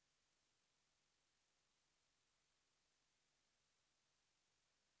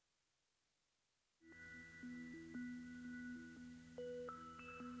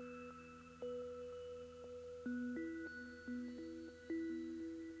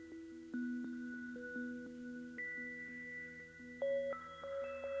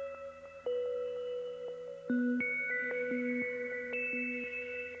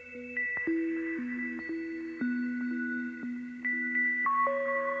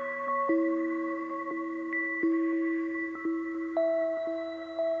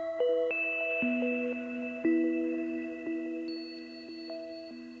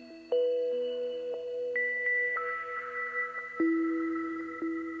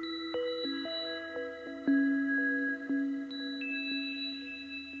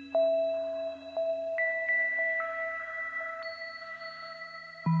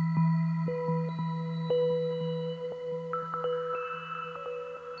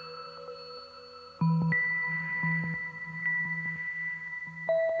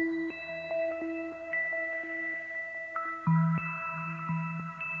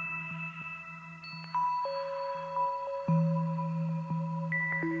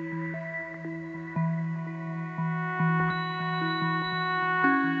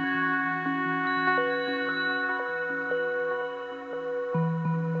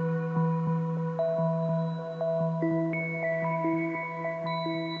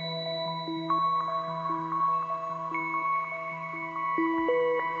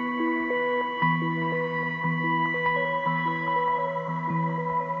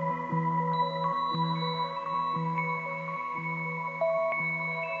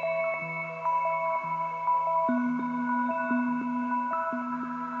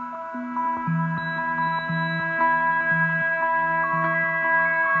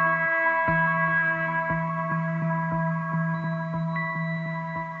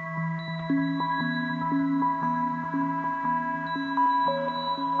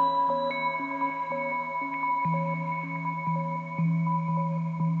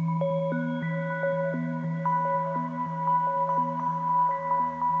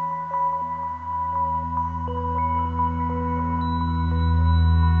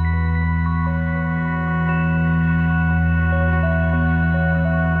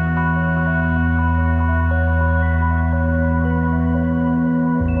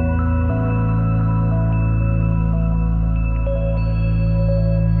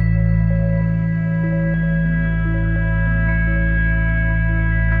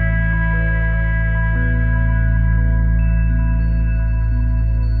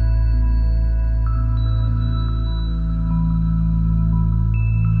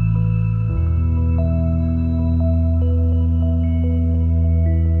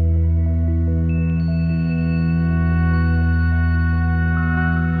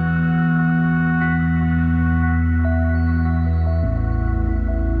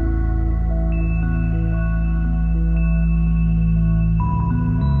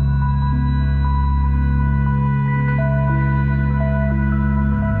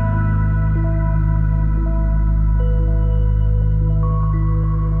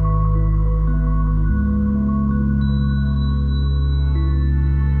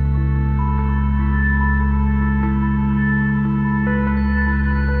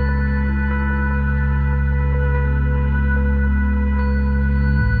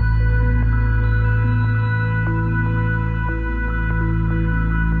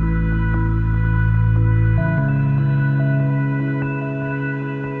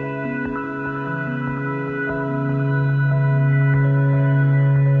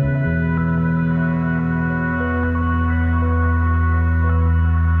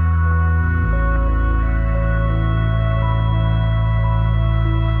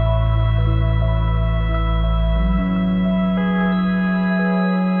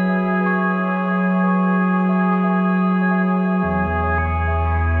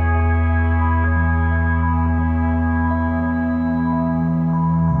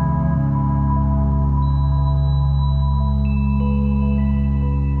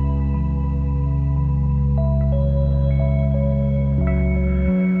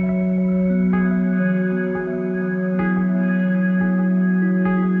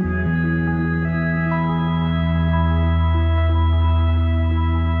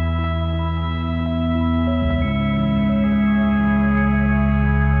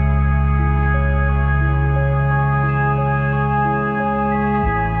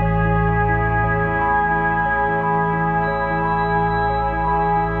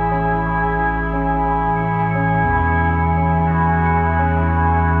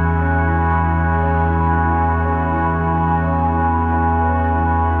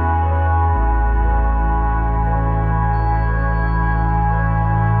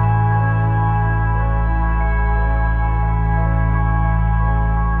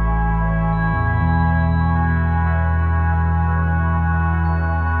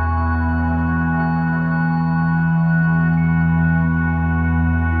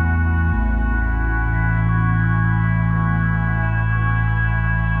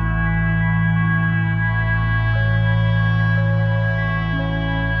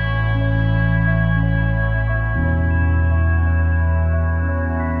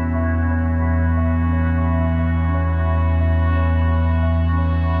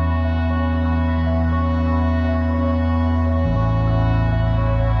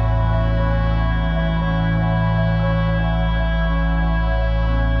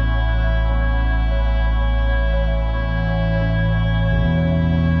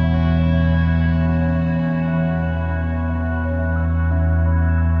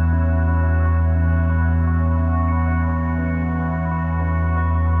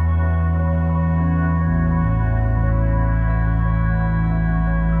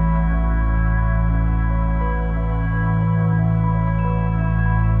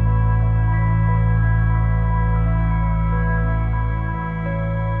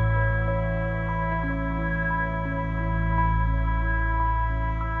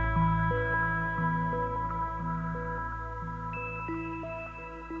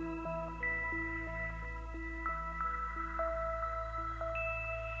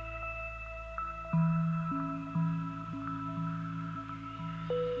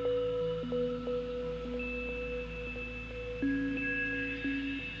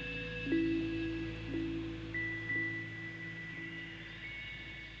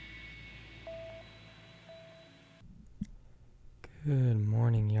Good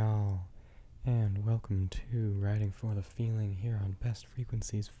morning, y'all, and welcome to Writing for the Feeling here on Best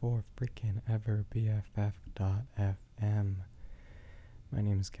Frequencies for Freaking Ever BFF.FM. My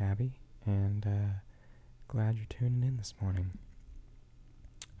name is Gabby, and glad you're tuning in this morning.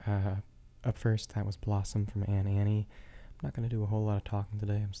 Up first, that was Blossom from Anne Annie. I'm not going to do a whole lot of talking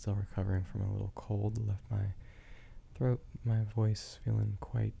today. I'm still recovering from a little cold. Left my throat, my voice feeling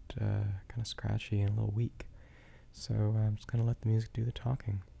quite kind of scratchy and a little weak. So I'm just going to let the music do the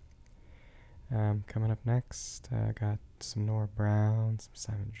talking. Coming up next, I got some Nora Brown, some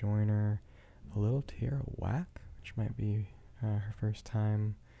Simon Joyner, a little Tierra Whack, which might be her first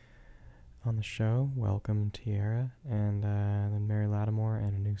time on the show. Welcome, Tierra. And then Mary Lattimore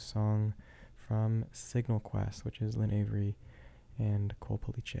and a new song from Signal Quest, which is Lynn Avery and Cole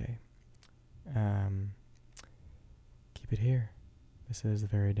Police. Keep it here. This is The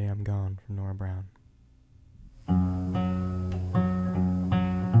Very Day I'm Gone from Nora Brown.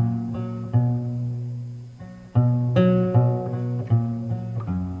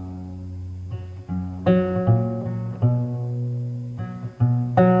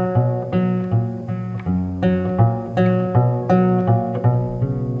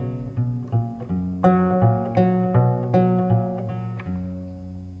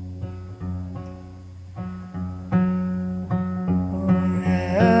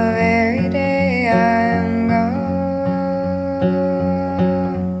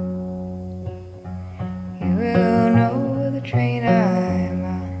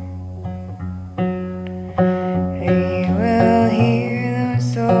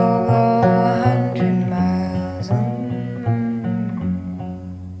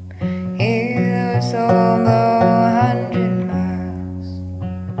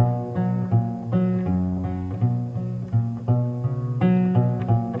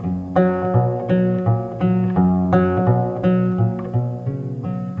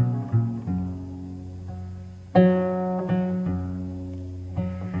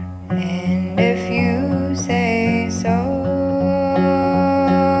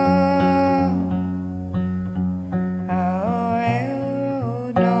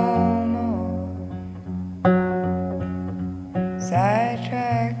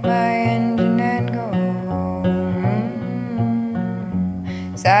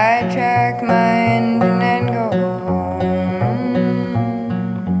 Sidetrack my engine and go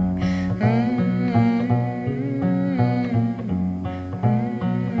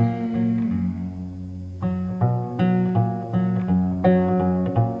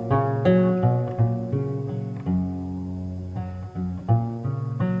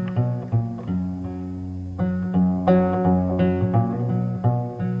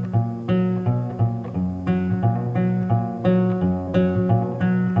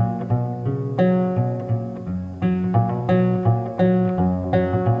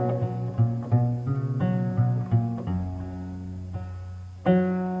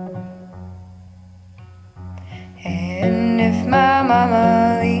And if my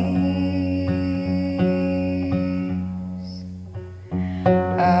mama leaves,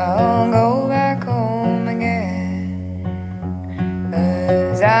 I'll go back home again.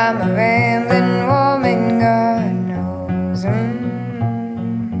 'Cause I'm a rambling woman, God knows.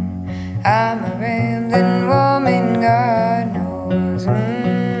 I'm a rambling woman, God knows.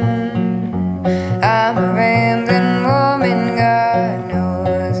 I'm a rambling woman, God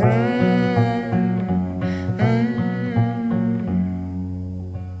knows.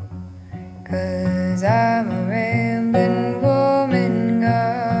 'Cause I'm a rambling woman,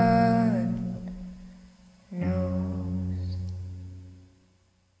 God knows.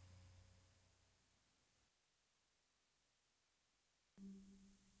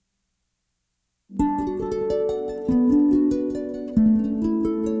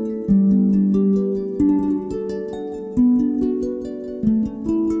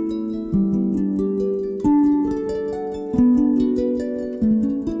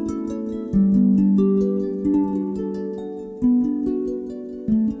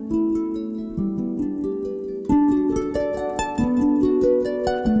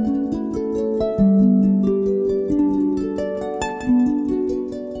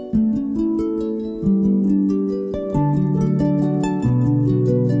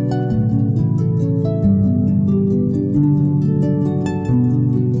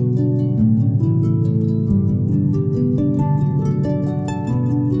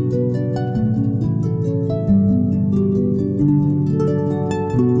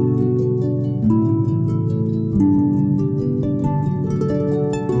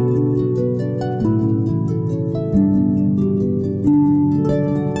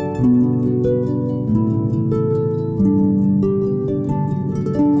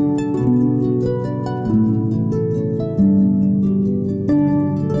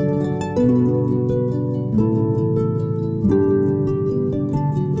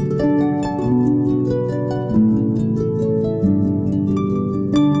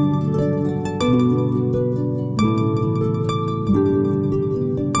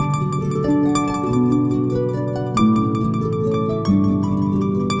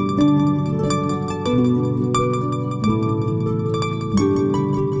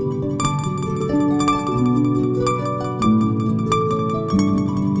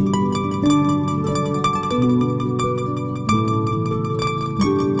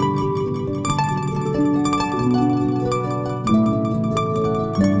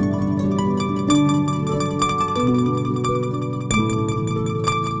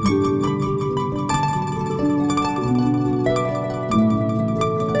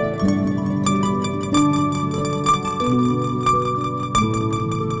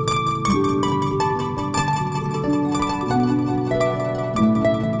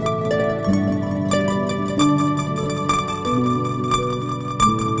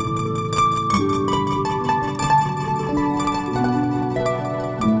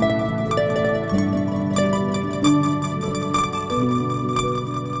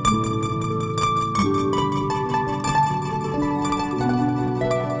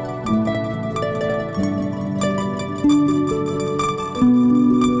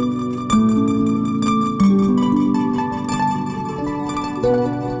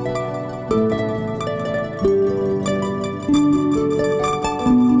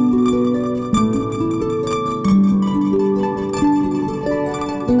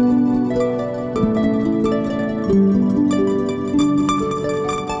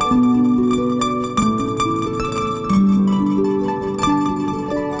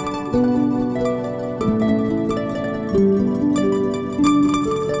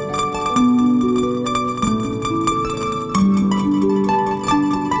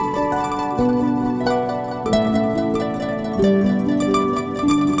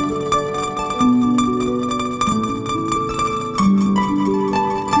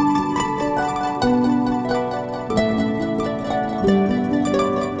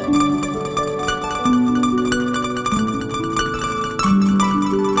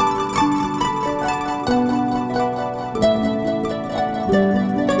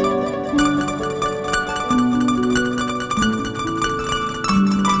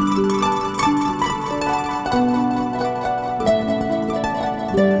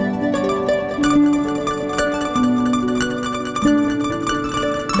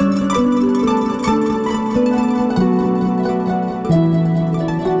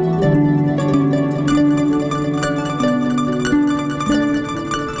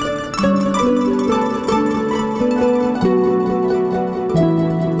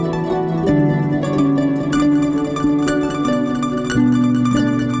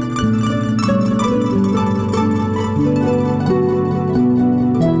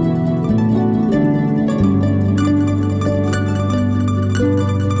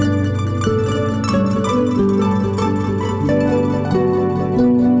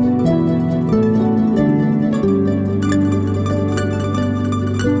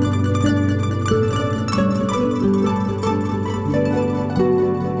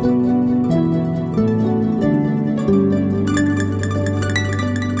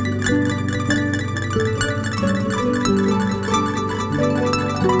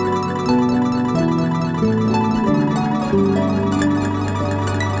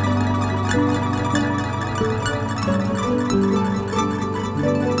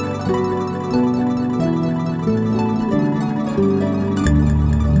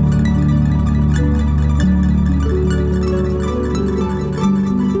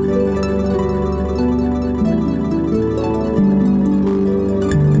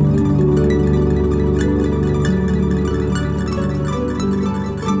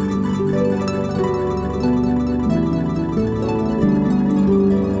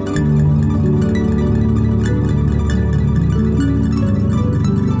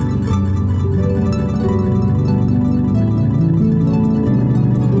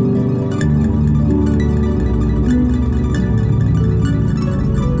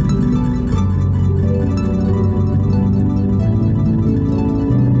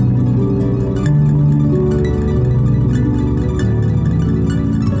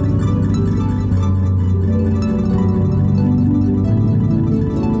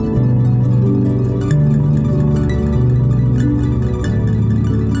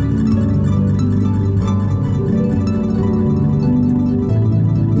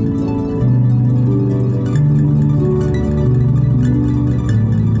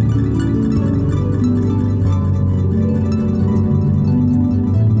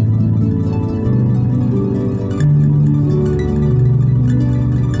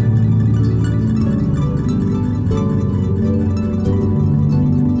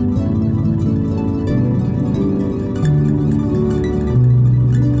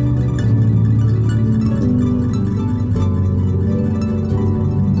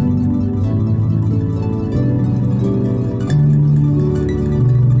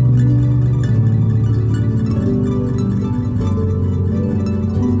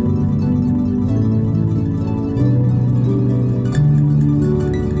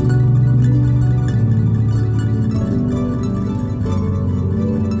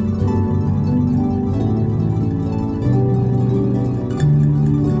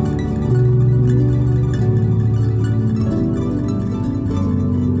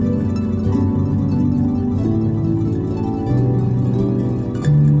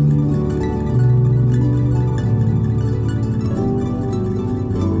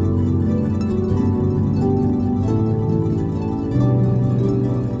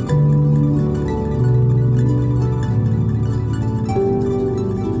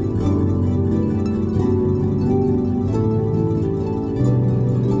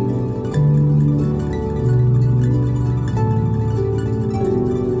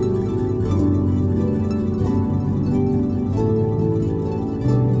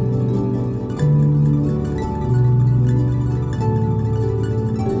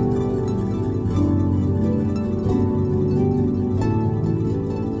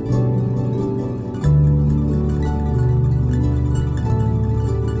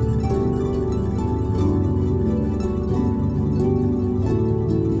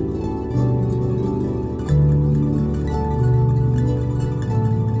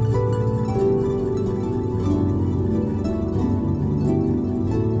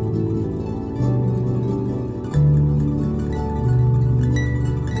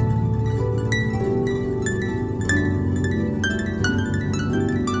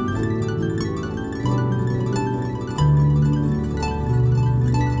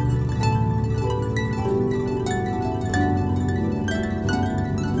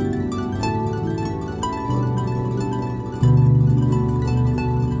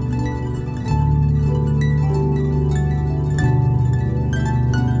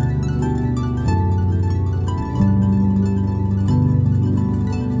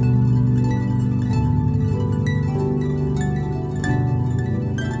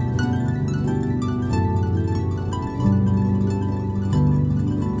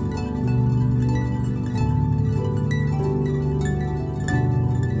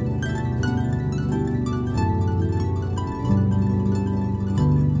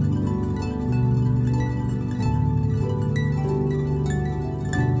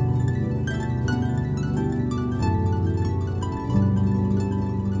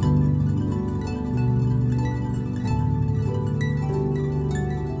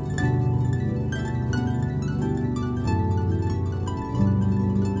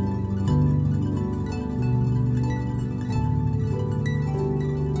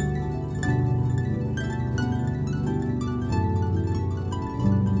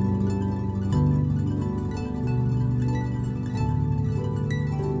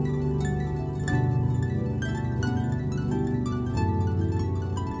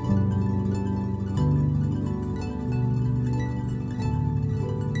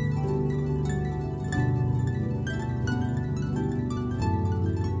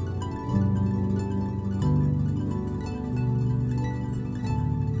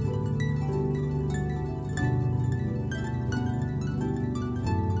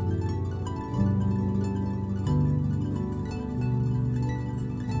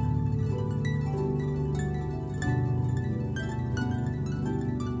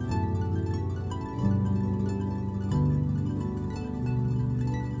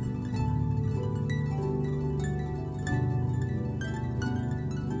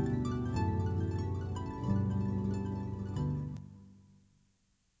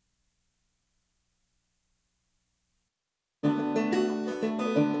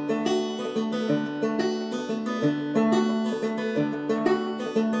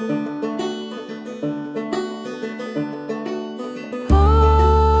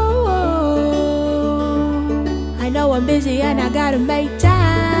 I'm busy and I gotta make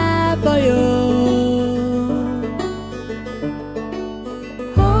time for you.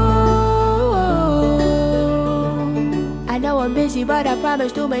 I know I'm busy, but I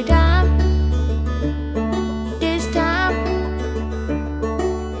promise to make time. This time,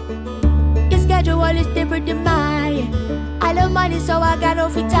 your schedule is different than mine. I love money, so I got no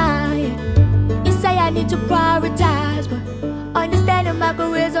free time. You say I need to prioritize, but understanding my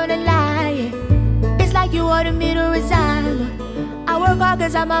career's on the line. It's like you ordered me to resign, but I work hard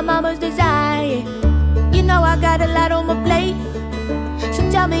cause I'm my mama's desire. You know I got a lot on my plate,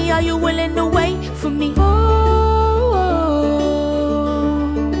 so tell me, are you willing to wait for me?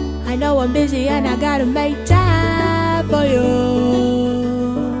 I know I'm busy and I gotta make time for you.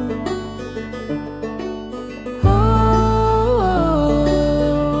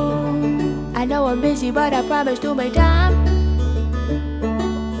 I know I'm busy, but I promise to make time.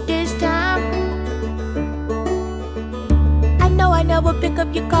 This time, I know I never pick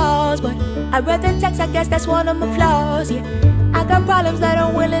up your calls, but I'd rather text, I guess that's one of my flaws, yeah. I got problems that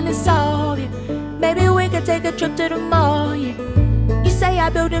I'm willing to solve, yeah. Maybe we could take a trip to the mall, yeah. You say I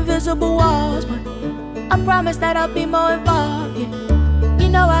build invisible walls, but I promise that I'll be more involved, yeah. You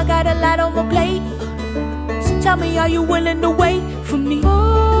know I got a lot on my plate, so tell me, are you willing to wait for me?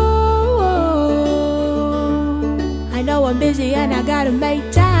 I know I'm busy and I gotta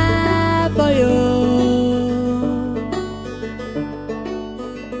make time for you.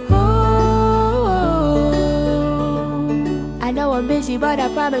 I know I'm busy, but I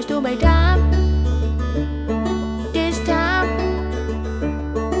promise to make time. This time,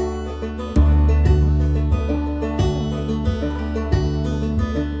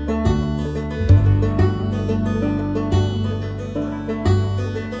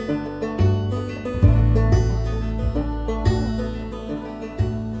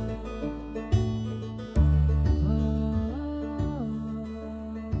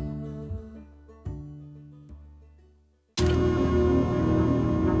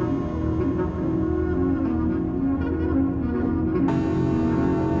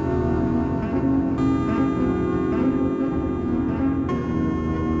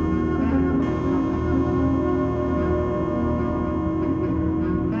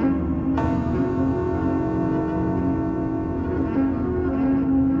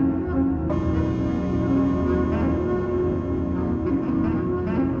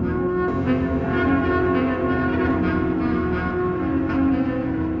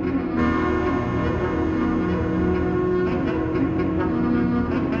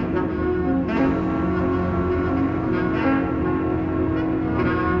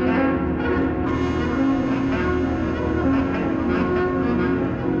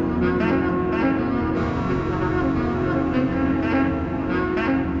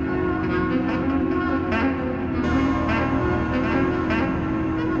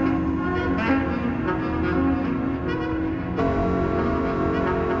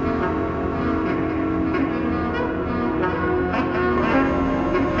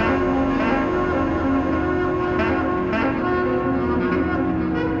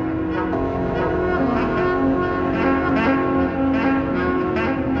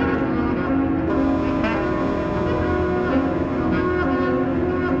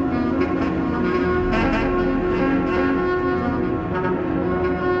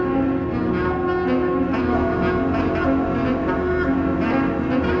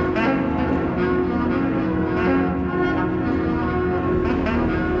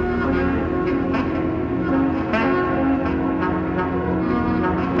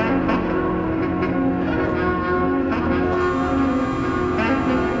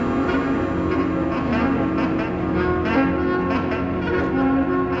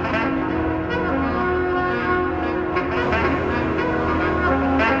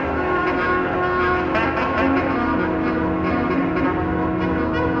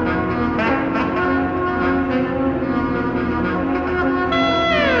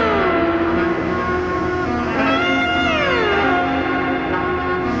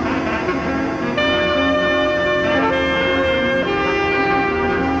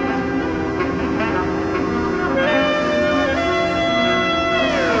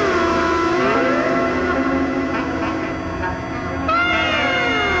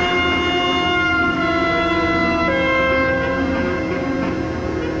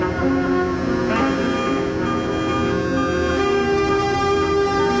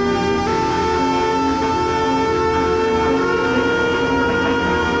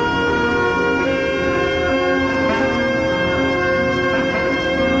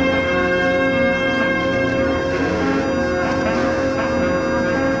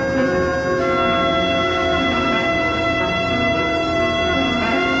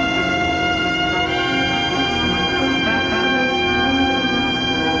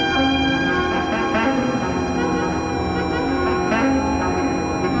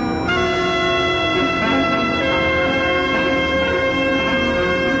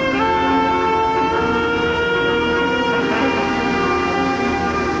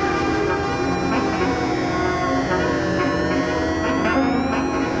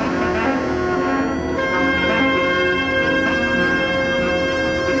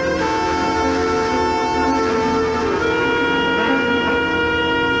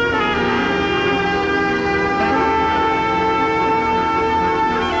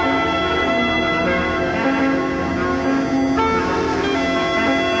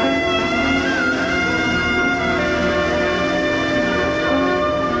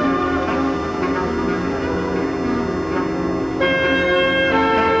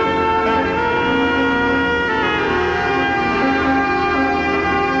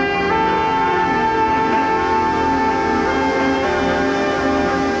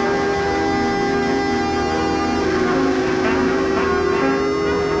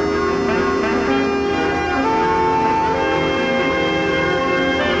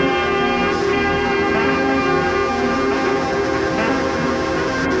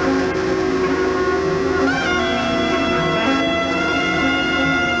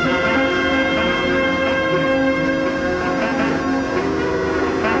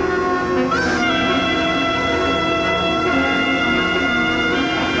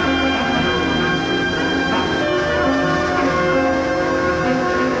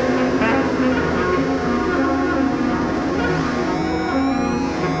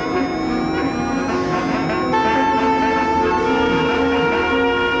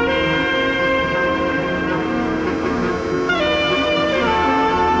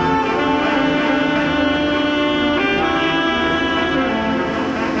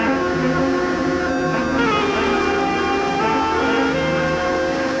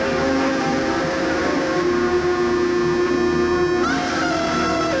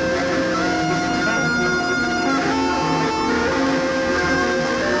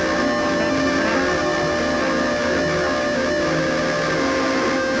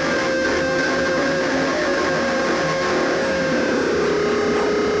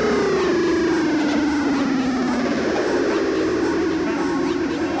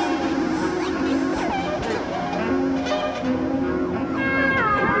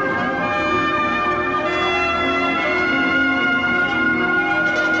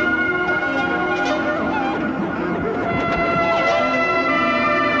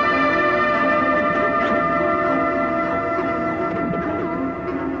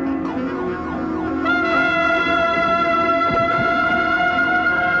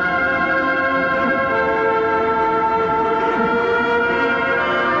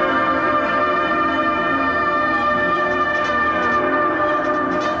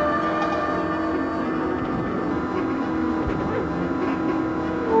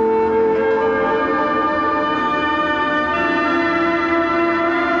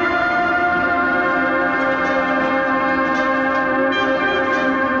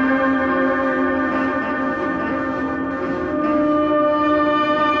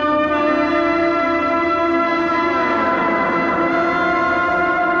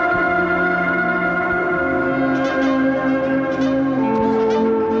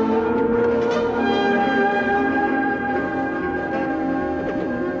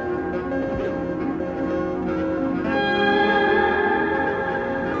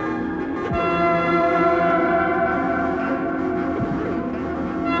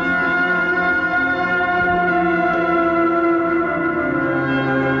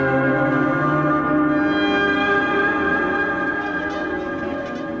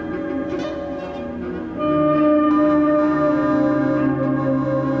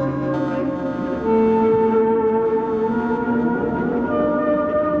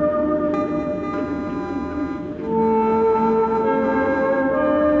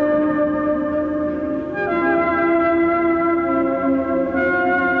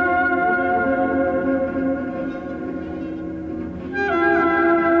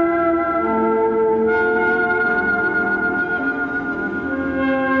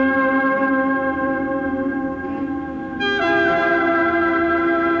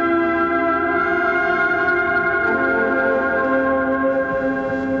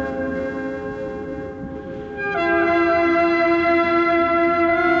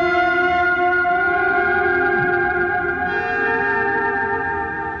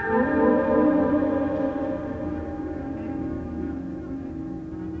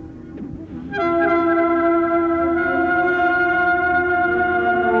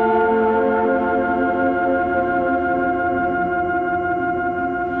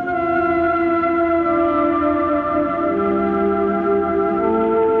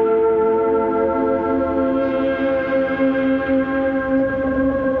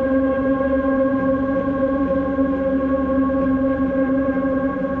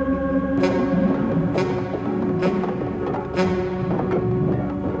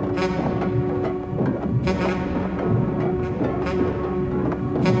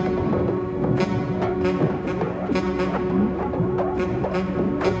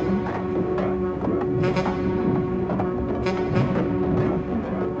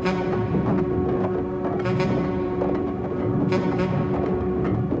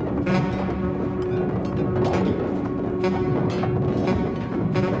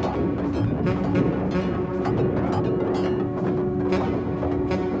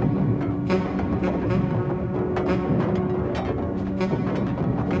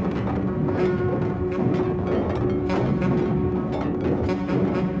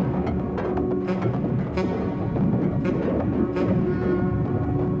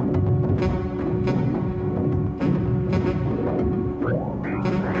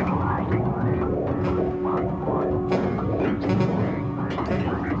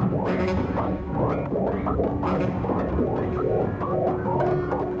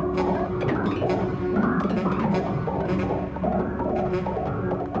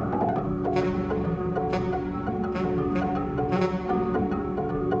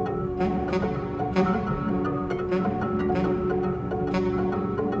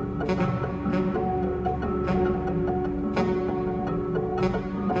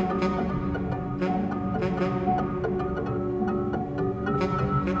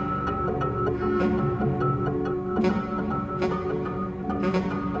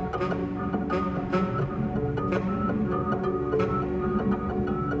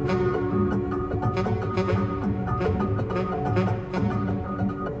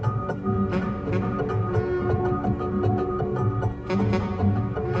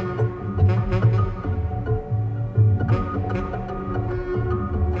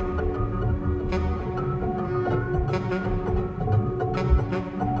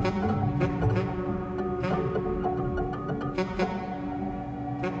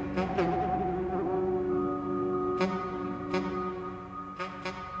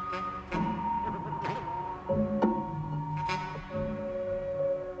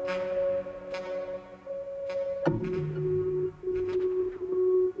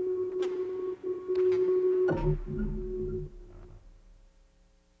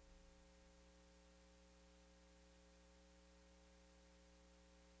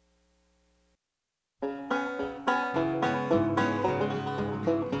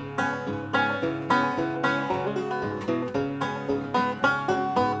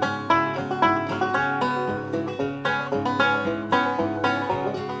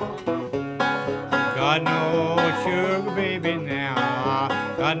 Got no sugar baby now,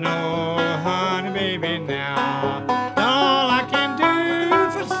 got no honey baby now. All I can do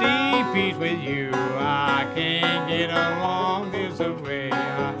for see peace with you, I can't get along this way.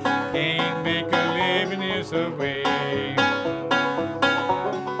 I can't make a living this way.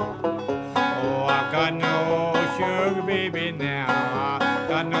 Oh, I've got no sugar baby now,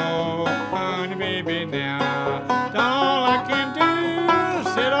 got no honey baby now. All I can do,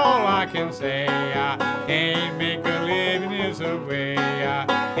 said all I can say. I can't make a living this way. I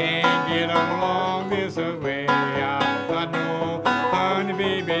can't get along this way. I've got no honey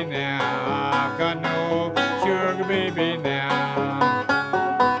baby now. I've got no sugar baby now.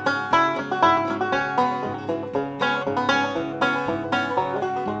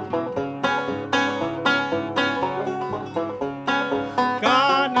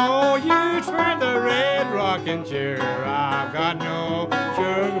 Got no use for the red rocking chair. I've got no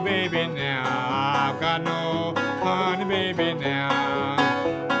sugar baby now. I've got no honey baby now.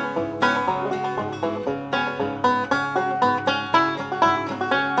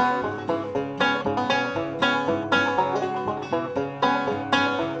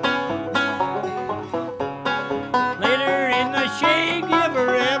 Later in the shade, give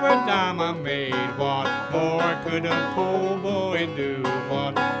her every dime I made. What more could a poor boy do?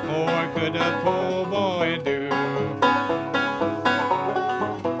 What more could a poor boy do?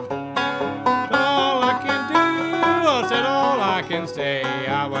 All I can do, I said all I can say.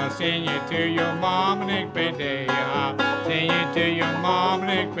 I will send you to your mom next day. I'll send you to your mom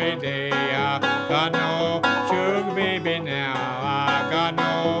next day. I've got no sugar baby now. I've got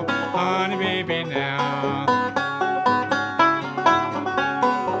no honey baby now.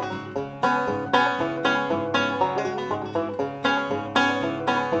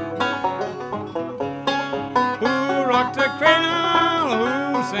 Who rocked the cradle?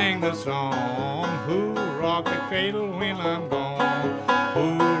 Who sang the song? Who rocked the cradle when I'm gone?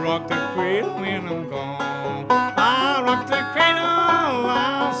 Who rocked the cradle when I'm gone? I rock the cradle,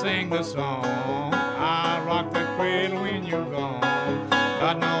 I'll sing the song. I rock the cradle when you're gone.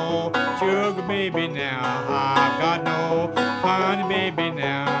 Got no sugar baby now. I've got no honey baby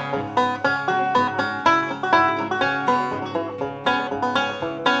now.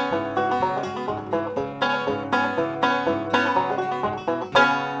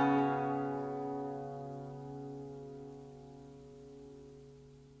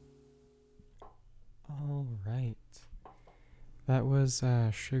 All right. That was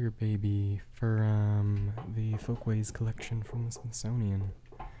Sugar Baby for the Folkways collection from the Smithsonian.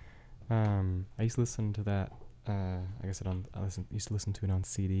 I used to listen to that. Used to listen to it on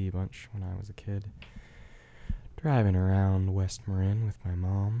CD a bunch when I was a kid, driving around West Marin with my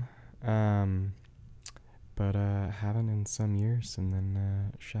mom. But haven't in some years. And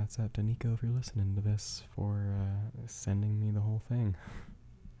then shouts out to Nico if you're listening to this for sending me the whole thing.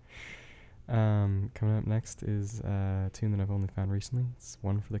 Coming up next is a tune that I've only found recently. It's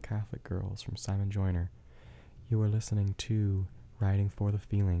One for the Catholic Girls from Simon Joyner. You are listening to Riding for the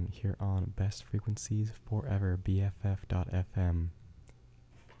Feeling here on Best Frequencies Forever, BFF.FM.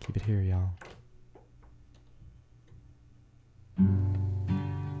 Keep it here, y'all.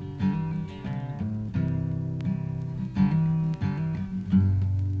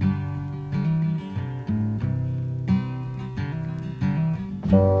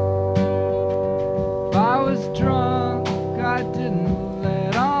 I was drunk, I didn't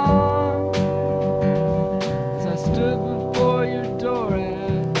let on. As I stood before your door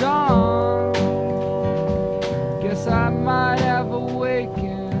at dawn, guess I might have awakened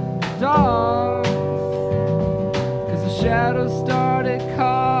shadow started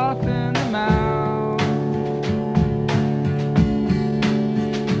coughing them out.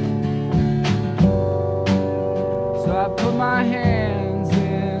 So I put my hands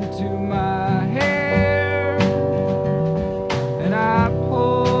into my hair and I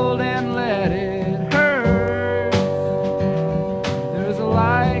pulled and let it hurt. There was a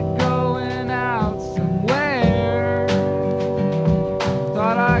light going out somewhere.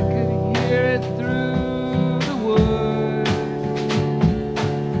 Thought I could hear it through the woods.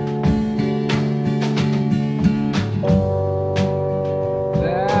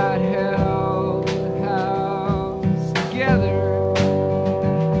 That held the house together.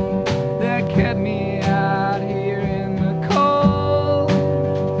 That kept me out here in the cold.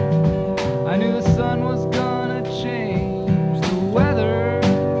 I knew the sun was gonna change the weather,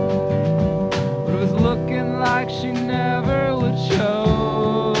 but it was looking like she never would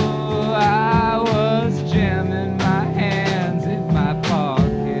show. I was jamming my hands in my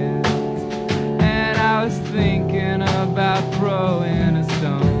pockets, and I was thinking about throwing a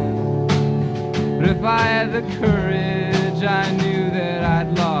stone. But if I had the courage, I knew that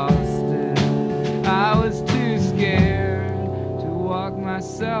I'd lost it. I was too scared to walk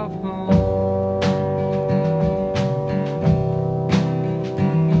myself home.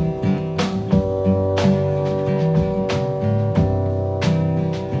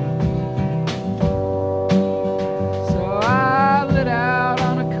 So I lit out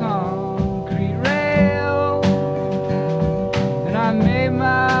on a concrete rail, and I made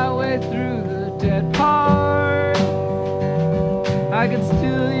my way through the dead part. I could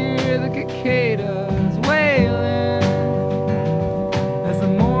still hear the cicadas wailing as the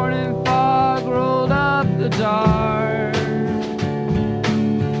morning fog rolled up the dark.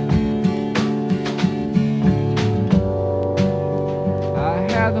 I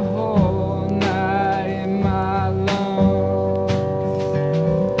had the whole night in my lungs.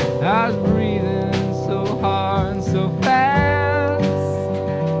 I was breathing so hard and so fast.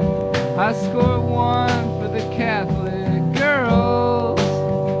 I scored one for the Catholic girls,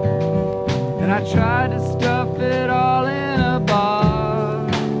 and I tried to stuff it all in a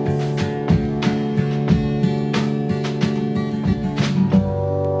box.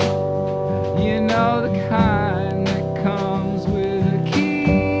 You know, the kind that comes with a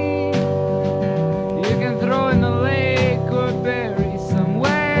key. You can throw in the lake or bury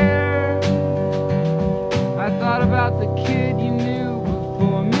somewhere. I thought about the kid you knew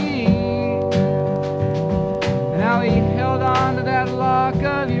before me, and how he held on to that lock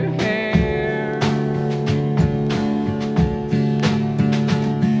of your hair.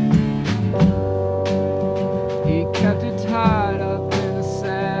 He kept it tied up in a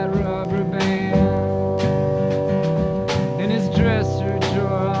sad rubber band in his dresser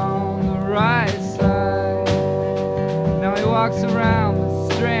drawer on the right side. Now he walks around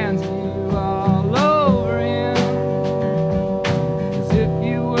with strands of you all over him, as if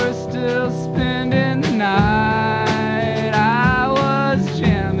you were still spending the night. I was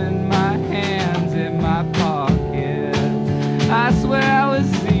jamming my hands in my pockets. I swear I was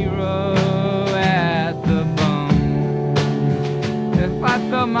zero at the bone. If I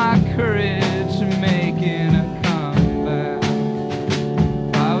felt my courage making a comeback,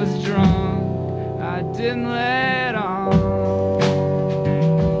 if I was drunk, I didn't let on.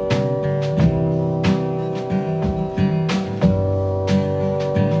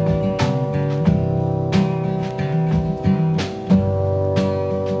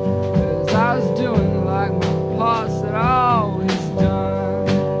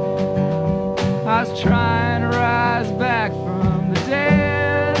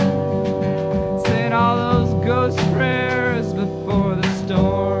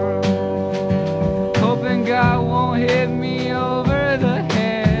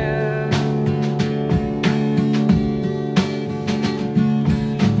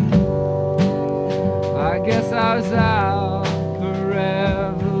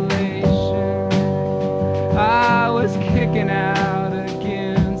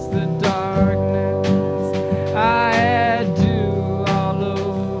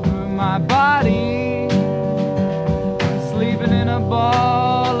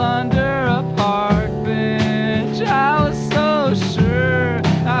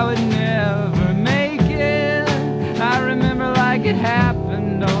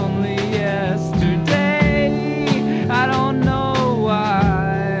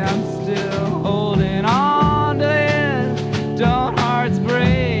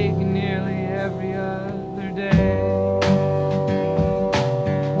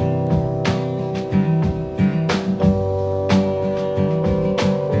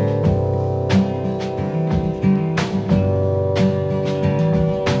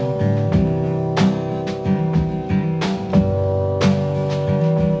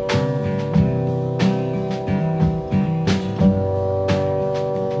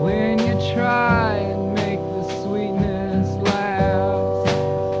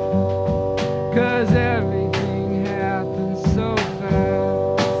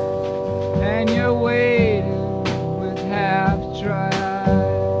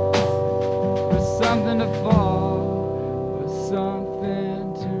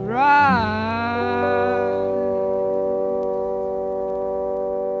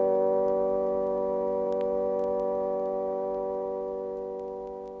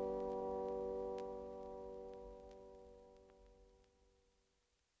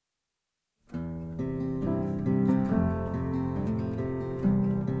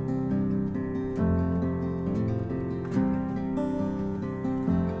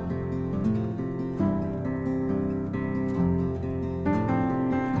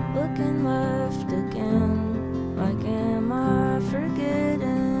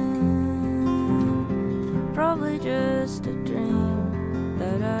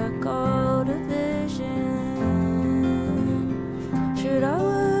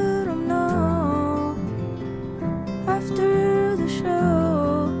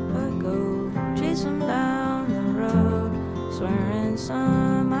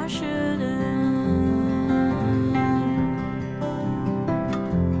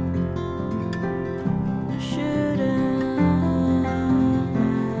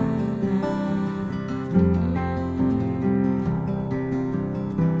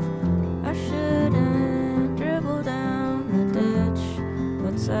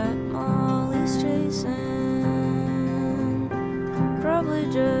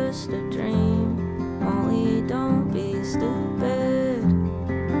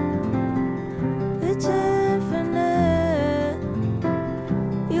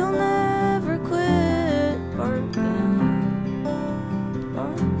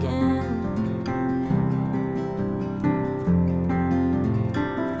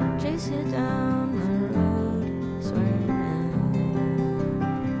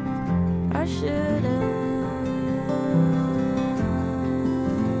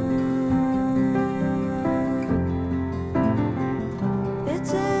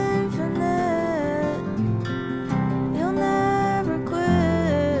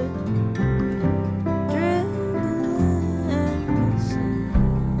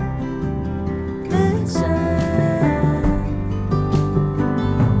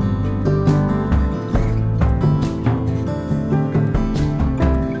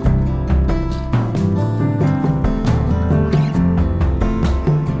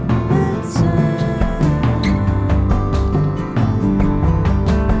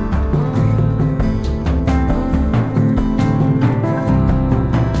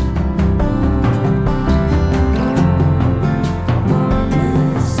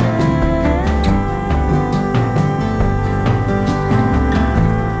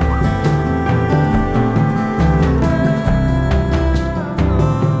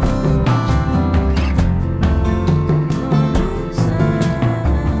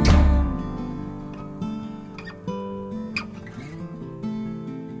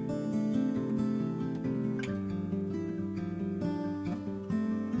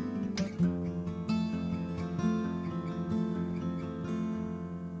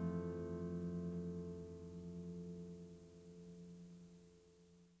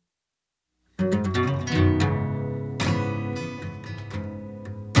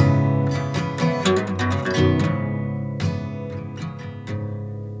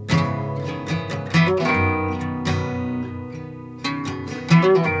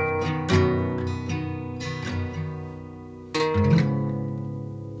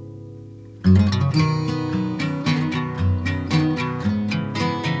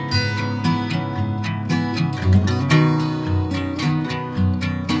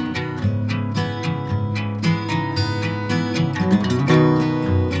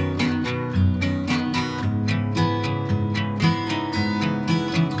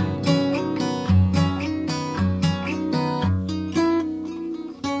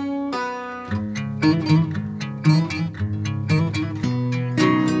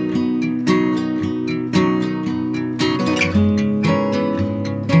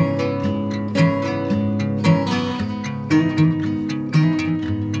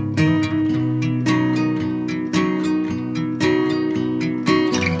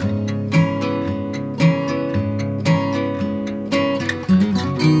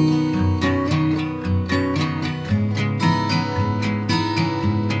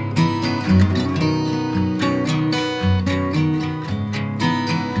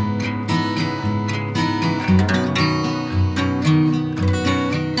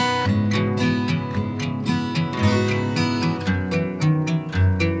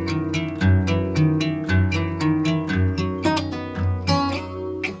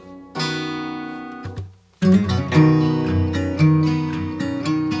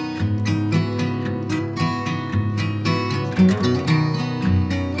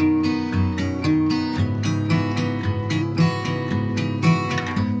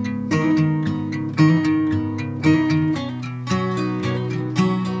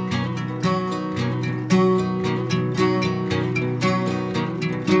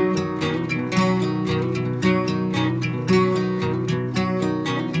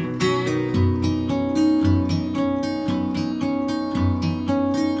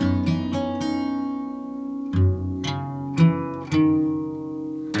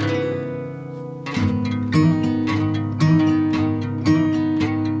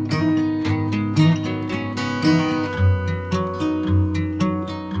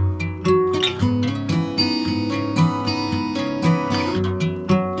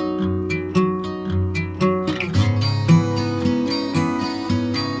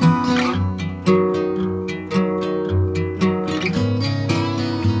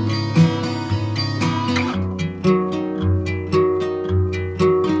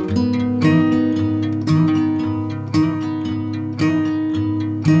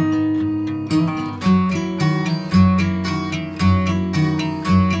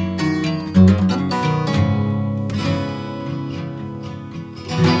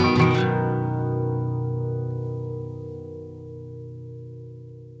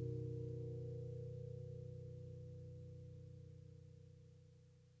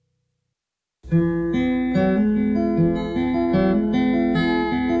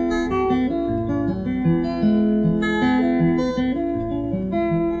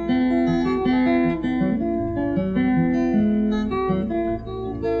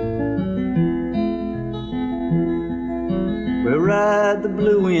 ride the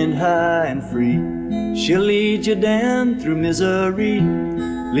blue wind high and free. She'll lead you down through misery,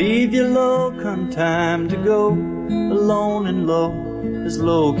 leave you low come time to go, alone and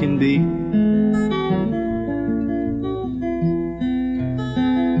low can be.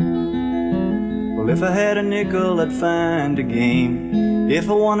 Well, if I had a nickel, I'd find a game. If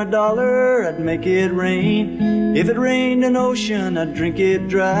I won $1, I'd make it rain. If it rained an ocean, I'd drink it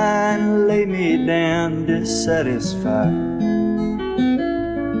dry and lay me down dissatisfied.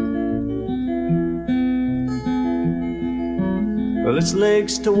 Well, it's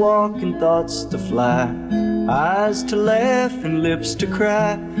legs to walk and thoughts to fly, eyes to laugh and lips to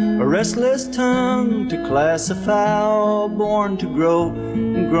cry, a restless tongue to classify, all born to grow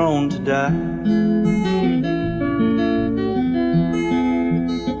and grown to die.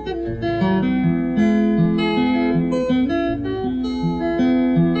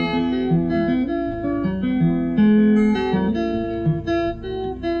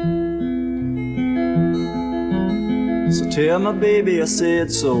 Tell my baby I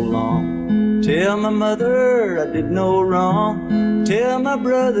said so long. Tell my mother I did no wrong. Tell my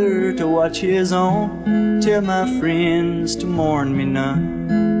brother to watch his own. Tell my friends to mourn me none.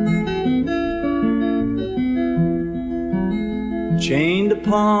 Chained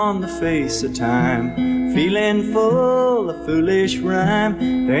upon the face of time, feeling full of foolish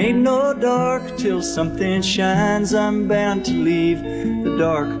rhyme. There ain't no dark till something shines. I'm bound to leave the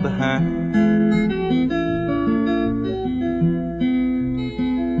dark behind.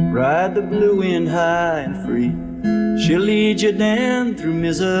 Ride the blue wind high and free. She'll lead you down through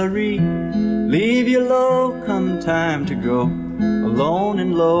misery, leave you low come time to go, alone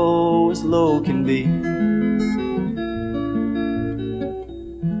and low as low can be.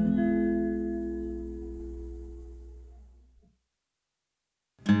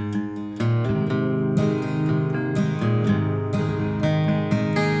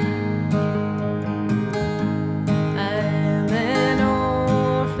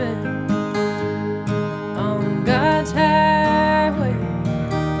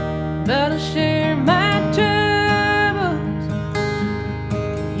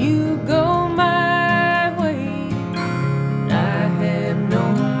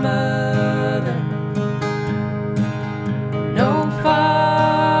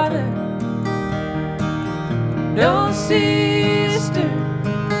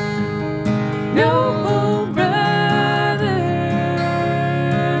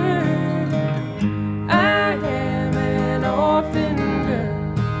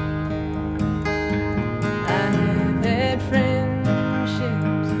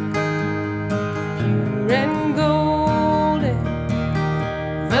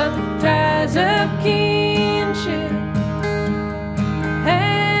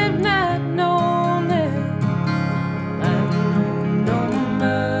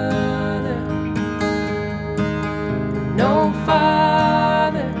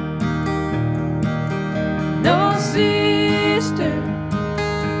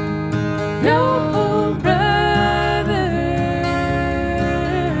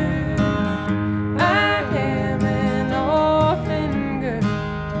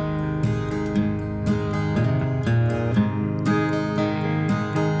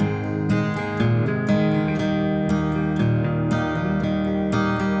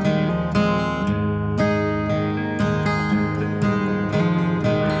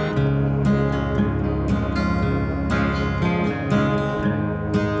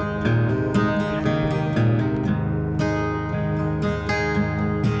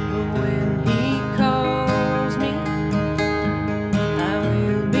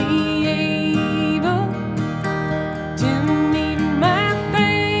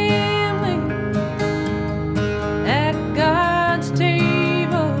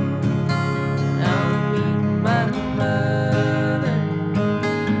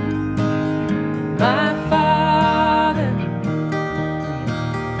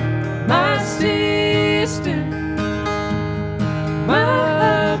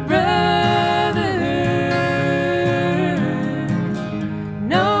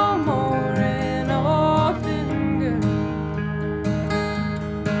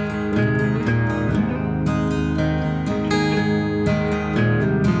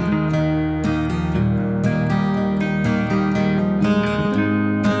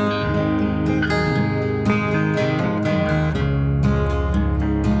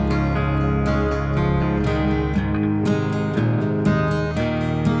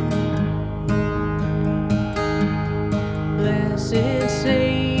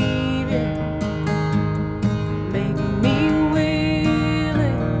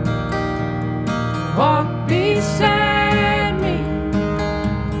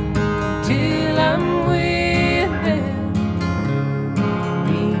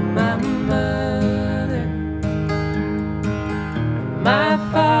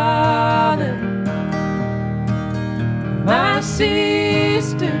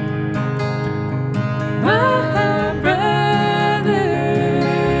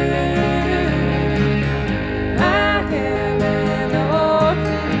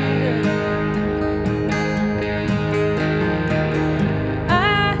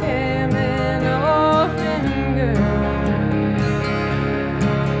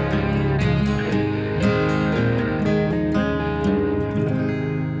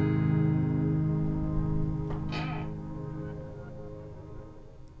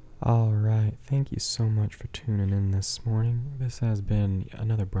 Thank you so much for tuning in this morning. This has been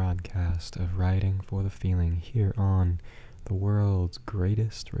another broadcast of Writing for the Feeling here on the world's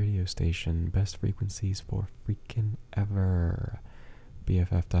greatest radio station, best frequencies for freaking ever,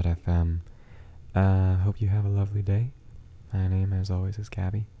 BFF.FM. Hope you have a lovely day. My name, as always, is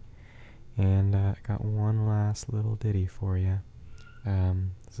Gabby, and I got one last little ditty for you.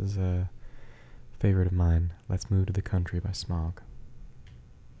 This is a favorite of mine, Let's Move to the Country by Smog.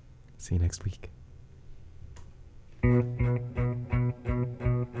 See you next week.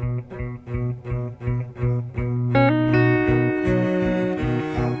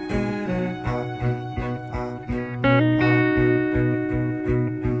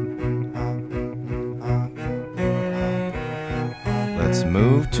 Let's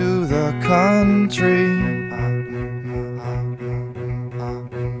move to the country.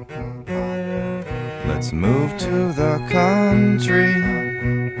 Let's move to the country. country,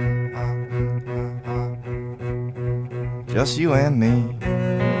 just you and me.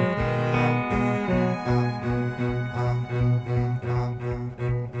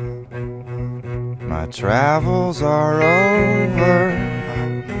 My travels are over,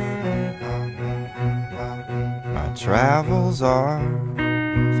 my travels are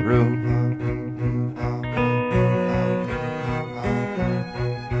through.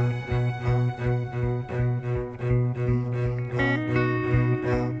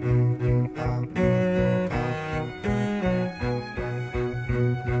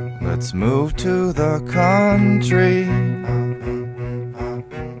 Let's move to the country,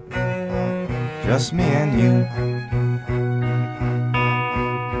 just me and you.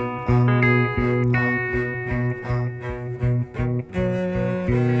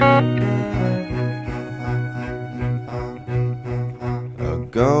 A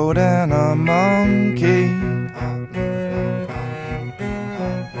goat and a monkey,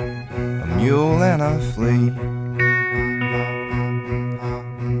 a mule and a flea.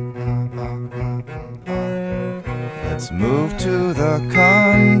 Let's move to the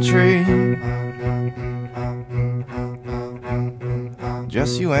country,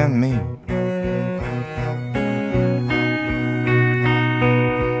 just you and me.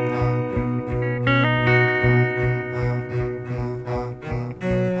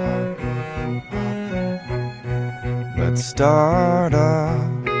 Let's start up,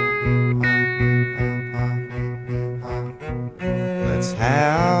 let's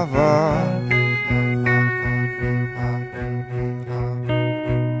have a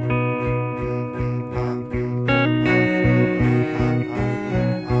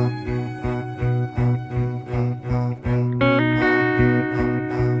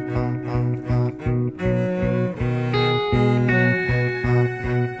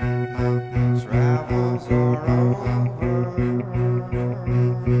travels are over.